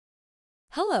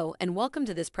Hello and welcome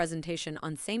to this presentation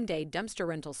on same-day dumpster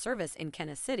rental service in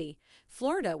Kenneth City,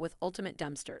 Florida with Ultimate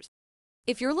Dumpsters.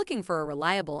 If you're looking for a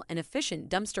reliable and efficient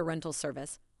dumpster rental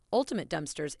service, Ultimate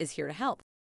Dumpsters is here to help.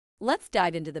 Let's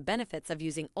dive into the benefits of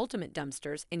using Ultimate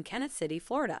Dumpsters in Kenneth City,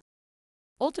 Florida.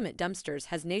 Ultimate Dumpsters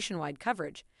has nationwide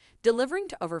coverage, delivering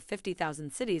to over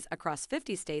 50,000 cities across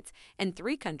 50 states and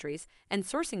 3 countries and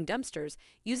sourcing dumpsters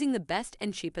using the best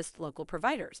and cheapest local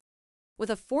providers. With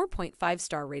a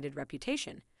 4.5-star rated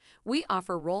reputation, we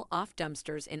offer roll-off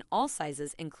dumpsters in all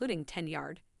sizes including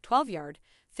 10-yard, 12-yard,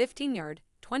 15-yard,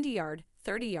 20-yard,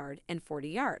 30-yard, and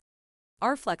 40-yard.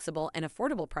 Our flexible and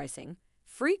affordable pricing,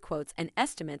 free quotes and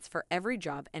estimates for every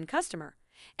job and customer,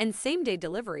 and same-day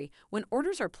delivery when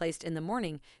orders are placed in the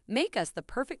morning make us the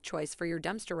perfect choice for your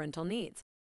dumpster rental needs.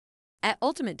 At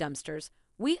Ultimate Dumpsters,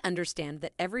 we understand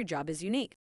that every job is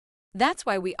unique. That's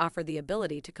why we offer the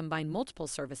ability to combine multiple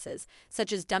services,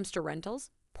 such as dumpster rentals,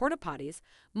 porta potties,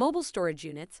 mobile storage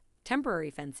units, temporary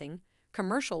fencing,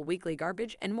 commercial weekly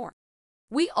garbage, and more.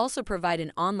 We also provide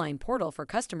an online portal for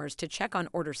customers to check on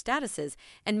order statuses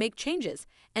and make changes,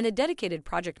 and a dedicated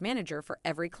project manager for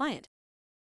every client.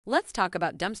 Let's talk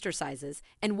about dumpster sizes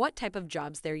and what type of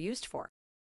jobs they're used for.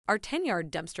 Our 10-yard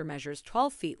dumpster measures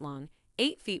 12 feet long,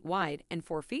 8 feet wide, and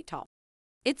 4 feet tall.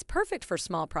 It's perfect for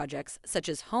small projects such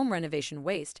as home renovation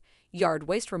waste, yard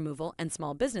waste removal, and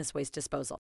small business waste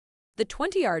disposal. The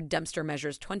 20-yard dumpster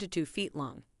measures 22 feet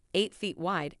long, 8 feet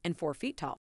wide, and 4 feet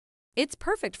tall. It's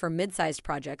perfect for mid-sized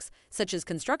projects such as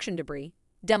construction debris,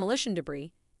 demolition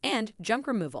debris, and junk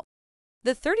removal.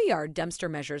 The 30-yard dumpster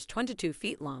measures 22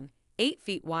 feet long, 8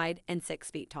 feet wide, and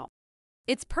 6 feet tall.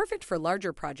 It's perfect for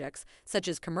larger projects such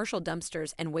as commercial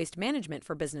dumpsters and waste management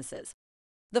for businesses.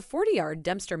 The 40-yard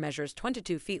dumpster measures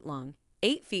 22 feet long,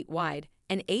 8 feet wide,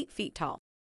 and 8 feet tall.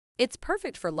 It's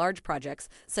perfect for large projects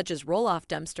such as roll-off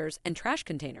dumpsters and trash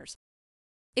containers.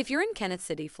 If you're in Kenneth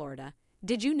City, Florida,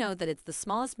 did you know that it's the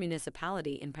smallest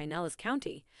municipality in Pinellas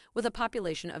County with a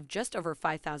population of just over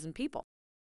 5,000 people?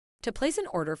 To place an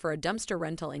order for a dumpster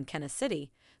rental in Kenneth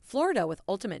City, Florida with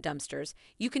Ultimate Dumpsters,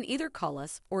 you can either call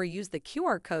us or use the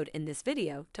QR code in this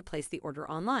video to place the order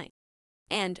online.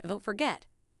 And don't forget,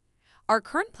 our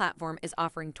current platform is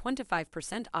offering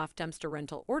 25% off dumpster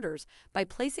rental orders by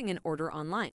placing an order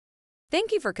online.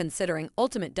 Thank you for considering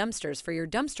Ultimate Dumpsters for your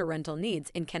dumpster rental needs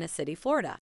in Kenneth City,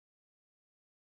 Florida.